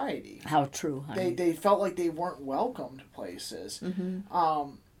of society. How true, honey. They felt like they weren't welcomed places.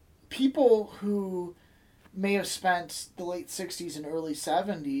 People who may have spent the late 60s and early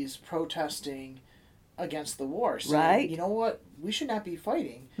 70s protesting against the war, saying, right, you know what, we should not be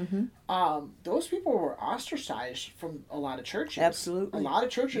fighting. Those people were ostracized from a lot of churches. Absolutely. A lot of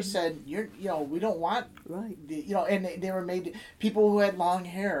churches said, we don't want, right, and they were made, people who had long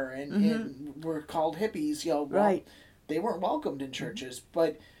hair and were called hippies, right, they weren't welcomed in churches,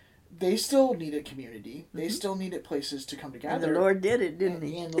 but they still needed community. They still needed places to come together. And the Lord did it, didn't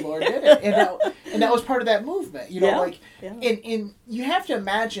he? And the Lord did it. And that was part of that movement. And you have to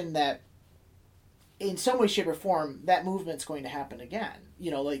imagine that in some way, shape, or form, that movement's going to happen again.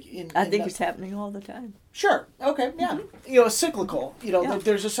 I think it's happening all the time. Sure. Okay. Yeah. It's cyclical.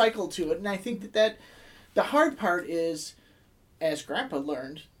 There's a cycle to it. And I think that the hard part is, as Grandpa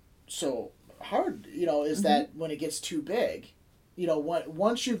learned so hard, is that when it gets too big,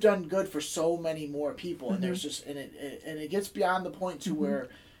 once you've done good for so many more people, and there's just and it gets beyond the point to where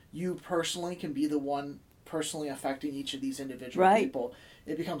you personally can be the one personally affecting each of these individual people,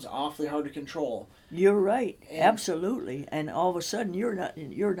 it becomes awfully hard to control. You're right, absolutely, and all of a sudden you're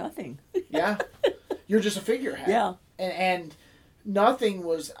nothing. Yeah, you're just a figurehead. Yeah, and nothing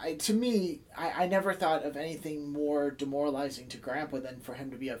was to me. I never thought of anything more demoralizing to Grandpa than for him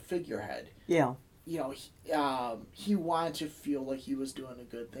to be a figurehead. Yeah. He wanted to feel like he was doing a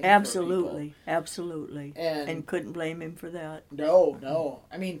good thing. Absolutely, for absolutely, and couldn't blame him for that. No.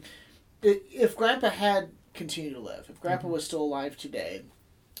 I mean, if Grandpa had continued to live, if Grandpa was still alive today,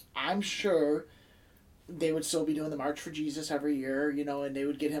 I'm sure they would still be doing the March for Jesus every year, and they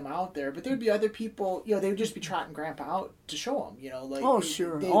would get him out there. But there'd be other people, they would just be trotting Grandpa out to show him, like. Oh,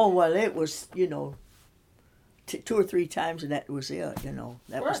 sure. Well, it was, 2 or 3 times, and that was it.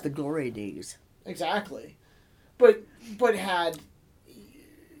 That was the glory days. Exactly, but had,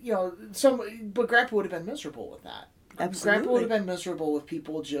 but Grandpa would have been miserable with that. Absolutely. Grandpa would have been miserable with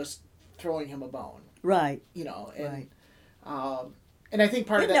people just throwing him a bone. Right. And, right. And I think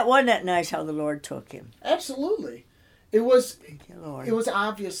part of that wasn't that nice how the Lord took him. Absolutely, it was. Thank you, Lord. It was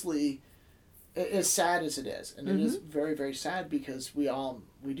obviously as sad as it is, and Mm-hmm. it is very, very sad because we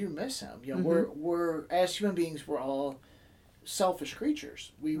do miss him. Mm-hmm. We're as human beings, we're all selfish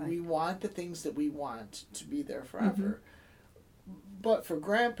creatures. We want the things that we want to be there forever. Mm-hmm. But for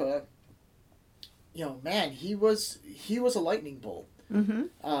Grandpa, man, he was a lightning bolt. Mm-hmm.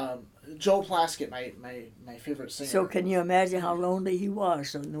 Joe Plaskett, my favorite singer. So can you imagine how lonely he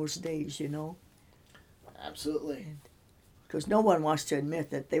was in those days, Absolutely. Because no one wants to admit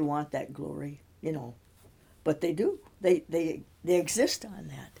that they want that glory, But they do. They exist on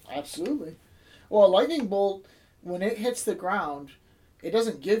that. Absolutely. Well, a lightning bolt, when it hits the ground, it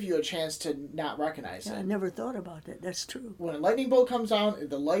doesn't give you a chance to not recognize it. I never thought about that. That's true. When a lightning bolt comes down,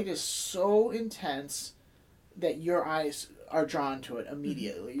 the light is so intense that your eyes are drawn to it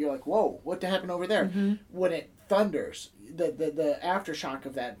immediately. You're like, whoa, what happened over there? Mm-hmm. When it thunders, the aftershock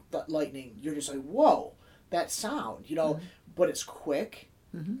of that lightning, you're just like, whoa, that sound, Mm-hmm. But it's quick,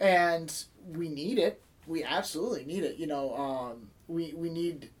 Mm-hmm. and we need it. We absolutely need it. We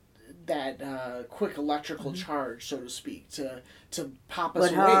need that quick electrical charge, so to speak, to pop us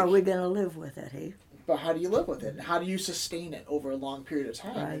awake. But how are we going to live with it, hey? But how do you live with it? How do you sustain it over a long period of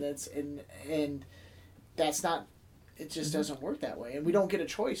time? Right. And that's not. It just doesn't work that way, and we don't get a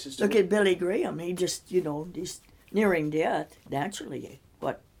choice. Look at Billy Graham. He just, he's nearing death naturally.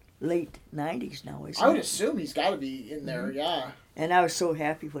 What, late 90s now, isn't he? I would assume he's got to be in there, yeah. And I was so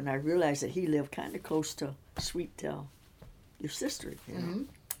happy when I realized that he lived kind of close to Sweet your sister. Mm-hmm.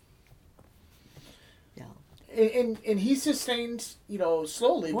 Yeah. And he sustained,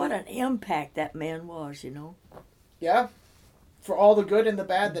 slowly. What an impact that man was, Yeah, for all the good and the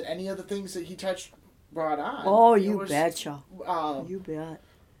bad that any of the things that he touched brought on. Oh, you betcha. You bet.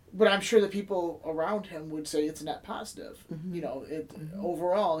 But I'm sure the people around him would say it's a net positive. Mm-hmm.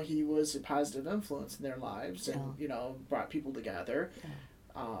 Overall, he was a positive influence in their lives, and brought people together.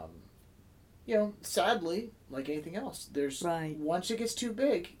 Yeah. Sadly, like anything else, there's once it gets too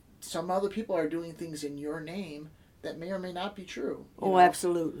big, some other people are doing things in your name that may or may not be true.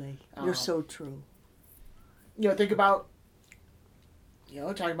 Absolutely. You're so true. Think about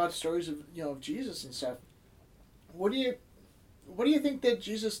talking about the stories of Jesus and stuff. What do you think that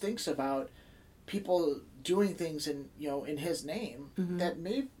Jesus thinks about people doing things in his name that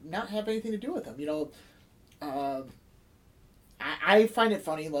may not have anything to do with him? I find it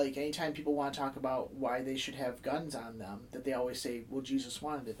funny, like anytime people want to talk about why they should have guns on them, that they always say, well, Jesus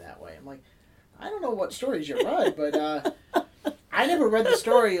wanted it that way. I'm like, I don't know what stories you read, but I never read the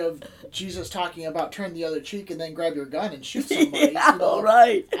story of Jesus talking about turn the other cheek and then grab your gun and shoot somebody. Yeah,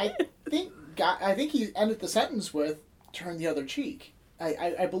 right. I think he ended the sentence with turn the other cheek.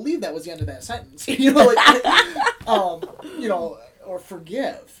 I believe that was the end of that sentence. Or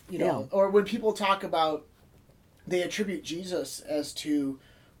forgive. Or when people talk about, they attribute Jesus as to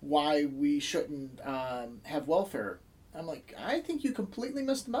why we shouldn't have welfare. I'm like, I think you completely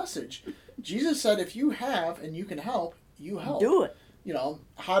missed the message. Jesus said, if you have and you can help, you help. Do it.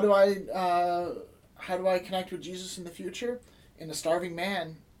 How do I connect with Jesus in the future? In a starving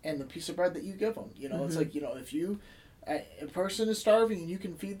man and the piece of bread that you give him. It's like, if a person is starving and you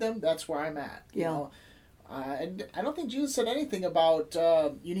can feed them, that's where I'm at. And I don't think Jesus said anything about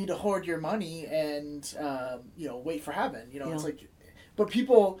you need to hoard your money and wait for heaven. It's like, but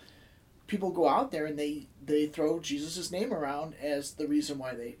people go out there and they throw Jesus' name around as the reason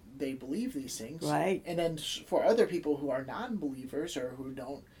why they believe these things. Right. And then for other people who are non-believers or who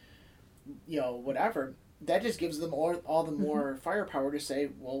don't, whatever, that just gives them all the more firepower to say,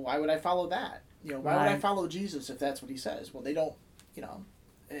 well, why would I follow that? Why would I follow Jesus if that's what he says? Well, they don't,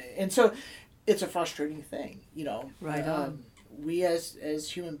 and so it's a frustrating thing, Right. We as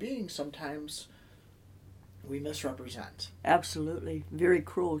human beings sometimes we misrepresent. Absolutely. Very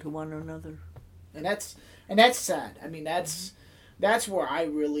cruel to one another. And that's sad. I mean, that's where I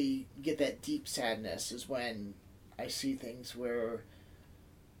really get that deep sadness, is when I see things where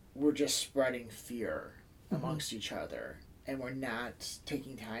we're just spreading fear amongst each other, and we're not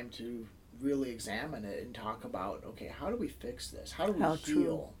taking time to really examine it and talk about, okay, how do we fix this? How do we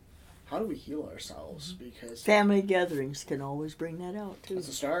heal? how do we heal ourselves? Because family gatherings can always bring that out too. it's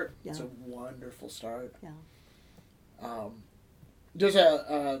a start. Yeah. It's a wonderful start. Yeah. There's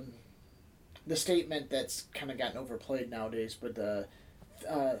the statement that's kind of gotten overplayed nowadays, but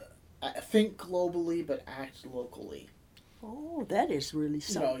think globally but act locally. Oh, that is really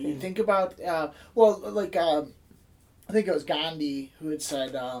something. You think about I think it was Gandhi who had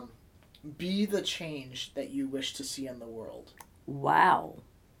said, "Be the change that you wish to see in the world." Wow.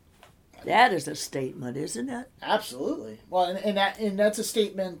 That is a statement, isn't it? Absolutely. Well, and that's a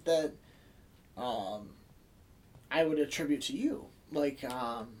statement that I would attribute to you. Like,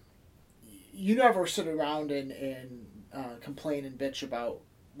 you never sit around and complain and bitch about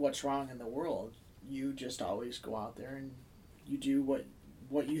what's wrong in the world. You just always go out there and you do what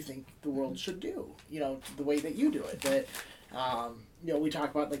you think the world should do. The way that you do it. That we talk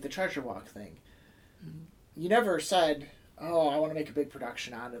about like the treasure walk thing. Mm-hmm. You never said, "Oh, I want to make a big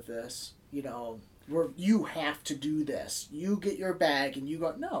production out of this." You have to do this. You get your bag and you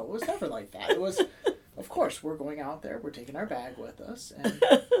go. No, it was never like that. It was, of course, we're going out there. We're taking our bag with us, and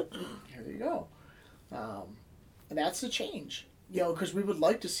here you go. And that's the change. Because we would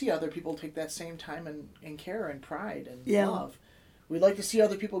like to see other people take that same time and care and pride and love. We'd like to see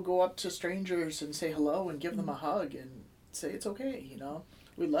other people go up to strangers and say hello and give them a hug and say it's okay.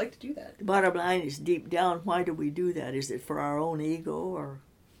 We'd like to do that. The bottom line is deep down, why do we do that? Is it for our own ego, or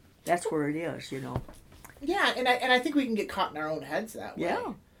that's where it is, Yeah, and I think we can get caught in our own heads that way.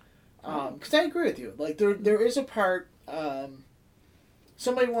 Yeah. Because I agree with you. Like there is a part.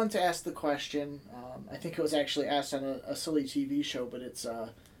 Somebody once asked the question. I think it was actually asked on a silly TV show, but it's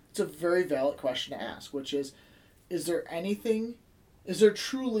a very valid question to ask, which is there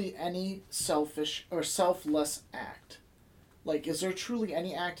truly any selfish or selfless act? Like, is there truly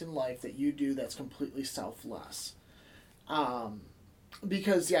any act in life that you do that's completely selfless?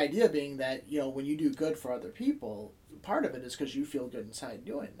 Because the idea being that, when you do good for other people, part of it is because you feel good inside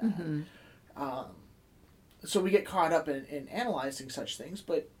doing that. Mm-hmm. So we get caught up in analyzing such things,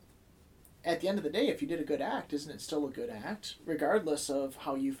 but at the end of the day, if you did a good act, isn't it still a good act, regardless of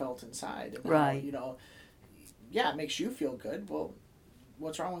how you felt inside? And right. How, it makes you feel good. Well,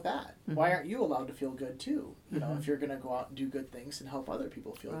 what's wrong with that? Mm-hmm. Why aren't you allowed to feel good too? If you're going to go out and do good things and help other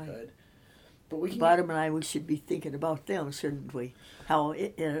people feel good. But we can. Bottom line, we should be thinking about them, shouldn't we? How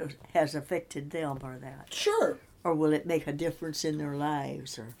it has affected them, or that. Sure. Or will it make a difference in their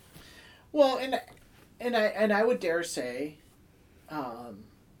lives? Or. Well, and I would dare say,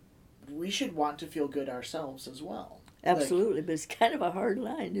 we should want to feel good ourselves as well. Absolutely, but it's kind of a hard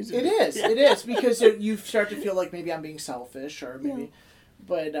line, isn't it? It is, because you start to feel like maybe I'm being selfish, or maybe,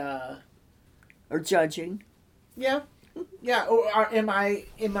 but or judging. Yeah, or am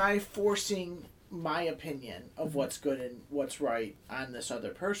I forcing my opinion of what's good and what's right on this other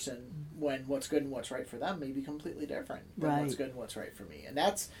person when what's good and what's right for them may be completely different than what's good and what's right for me? And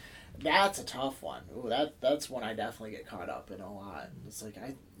that's a tough one. Ooh, that's one I definitely get caught up in a lot. It's like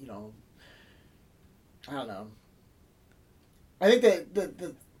I don't know. I think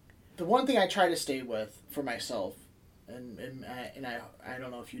that the one thing I try to stay with for myself, and I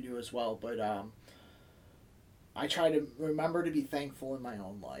don't know if you do as well, but I try to remember to be thankful in my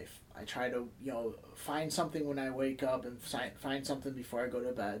own life. I try to find something when I wake up and find something before I go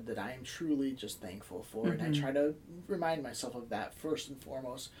to bed that I am truly just thankful for, and I try to remind myself of that first and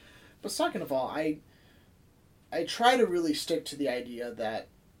foremost. But second of all, I try to really stick to the idea that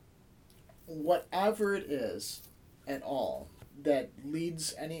whatever it is at all that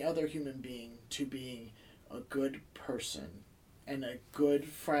leads any other human being to being a good person and a good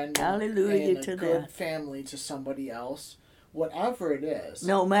friend and a good family to somebody else, whatever it is.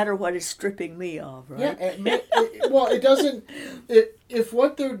 No matter what it's stripping me of, right? Yeah, it doesn't... If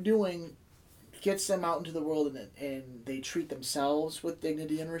what they're doing gets them out into the world and they treat themselves with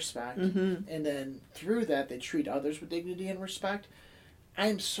dignity and respect, and then through that they treat others with dignity and respect, I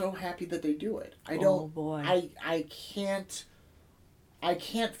am so happy that they do it. I can't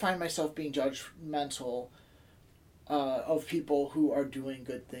find myself being judgmental of people who are doing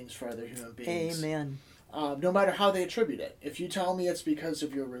good things for other human beings. Amen. No matter how they attribute it. If you tell me it's because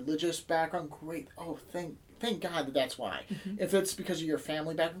of your religious background, great. Oh, thank God that's why. If it's because of your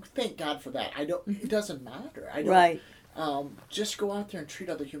family background, thank God for that. It doesn't matter. Right. Just go out there and treat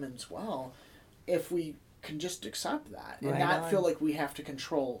other humans well. If we can just accept that and right not on. Feel like we have to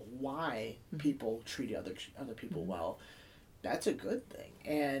control why people treat other people well, that's a good thing.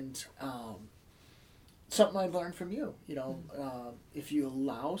 And something I learned from you. If you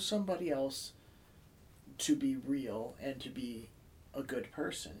allow somebody else to be real and to be a good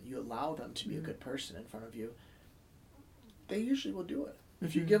person, you allow them to be a good person in front of you, they usually will do it.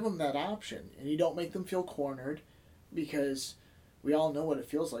 If you give them that option and you don't make them feel cornered, because we all know what it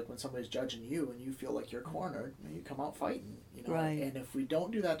feels like when somebody's judging you and you feel like you're cornered, and you come out fighting, Right. And if we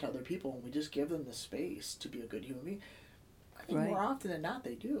don't do that to other people and we just give them the space to be a good human being, I think Right. more often than not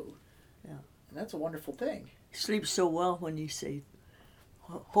they do. Yeah. And that's a wonderful thing. Sleep so well when you say,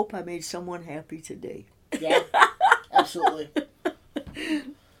 hope I made someone happy today. Yeah, absolutely.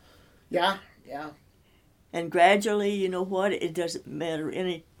 Yeah. And gradually, you know what, it doesn't matter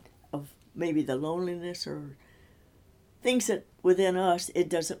any of maybe the loneliness or things that within us, it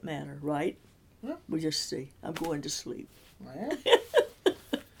doesn't matter, right? Yeah. We just say, I'm going to sleep. I'm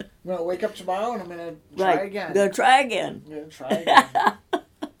going to wake up tomorrow and I'm going to try again. I'm going to try again. I'm going to try again.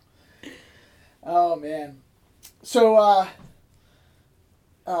 Oh, man. So,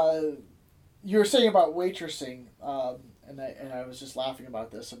 you were saying about waitressing, and I was just laughing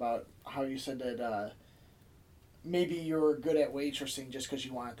about this, about how you said that maybe you're good at waitressing just because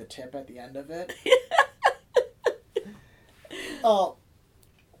you wanted the tip at the end of it. Oh.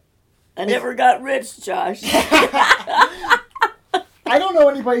 I never got rich, Josh. I don't know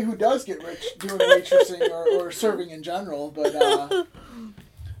anybody who does get rich doing waitressing or serving in general, but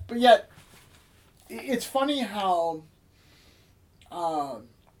yet it's funny how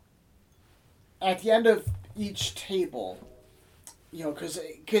at the end of each table, because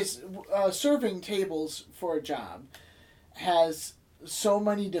serving tables for a job has so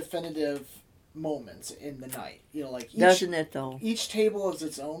many definitive moments in the night. Doesn't it though? Each table is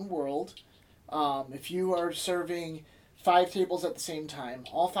its own world. If you are serving 5 tables at the same time,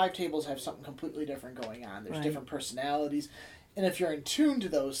 all 5 tables have something completely different going on. There's different personalities, and if you're in tune to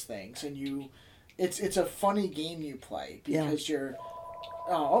those things, and it's a funny game you play because you're.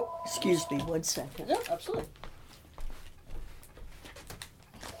 Oh, excuse me, 1 second. Yeah, absolutely.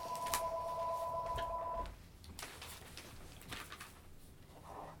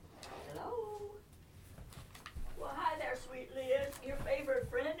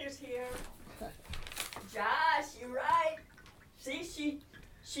 Josh, you're right. See,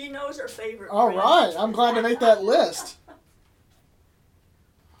 she knows her favorite. All friend. right, I'm glad to make that list.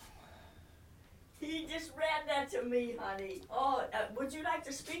 He just read that to me, honey. Oh, would you like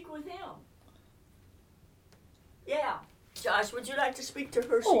to speak with him? Yeah. Josh, would you like to speak to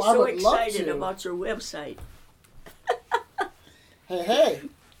her? She's so excited about your website. Hey.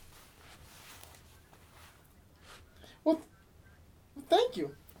 Well, thank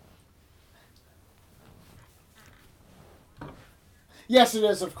you. Yes, it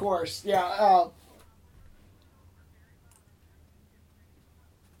is, of course. Yeah.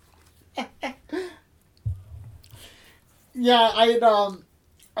 Yeah,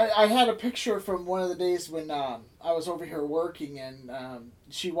 I had a picture from one of the days when I was over here working, and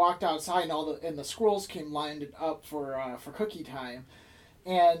she walked outside, and the squirrels came lined up for cookie time,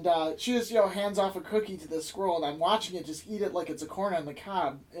 and she just hands off a cookie to the squirrel, and I'm watching it just eat it like it's a corn on the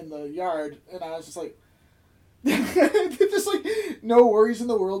cob in the yard, and I was just like. Just like no worries in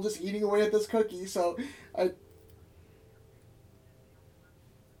the world, just eating away at this cookie. So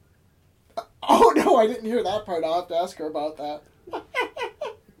oh no, I didn't hear that part. I'll have to ask her about that.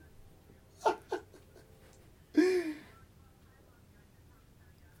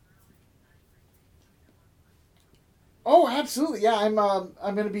 Oh, absolutely. Yeah, I'm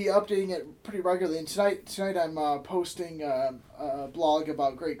going to be updating it pretty regularly. And tonight I'm posting a blog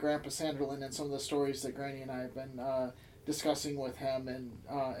about Great Grandpa Sanderlin and some of the stories that Granny and I have been discussing with him and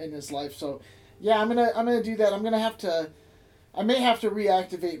in his life. So, yeah, I'm gonna do that. I may have to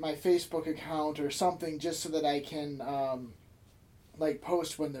reactivate my Facebook account or something just so that I can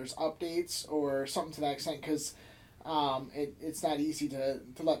post when there's updates or something to that extent, because it's not easy to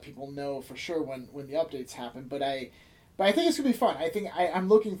let people know for sure when the updates happen. But I think it's going to be fun. I think I'm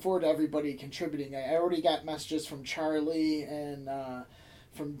looking forward to everybody contributing. I already got messages from Charlie and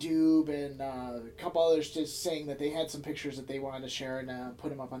from Doob and a couple others just saying that they had some pictures that they wanted to share and put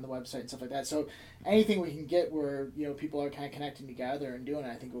them up on the website and stuff like that. So anything we can get where people are kind of connecting together and doing it,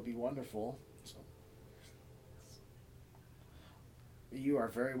 I think will be wonderful. So you are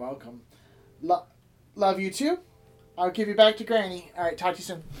very welcome. Love you too. I'll give you back to Granny. All right, talk to you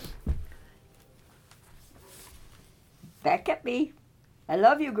soon. Back at me. I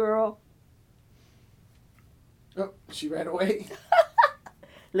love you, girl. Oh, she ran away.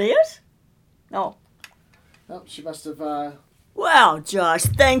 Liz? No. Oh, she must have... Well, Josh,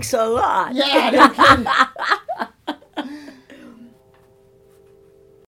 thanks a lot. Yeah, no kidding.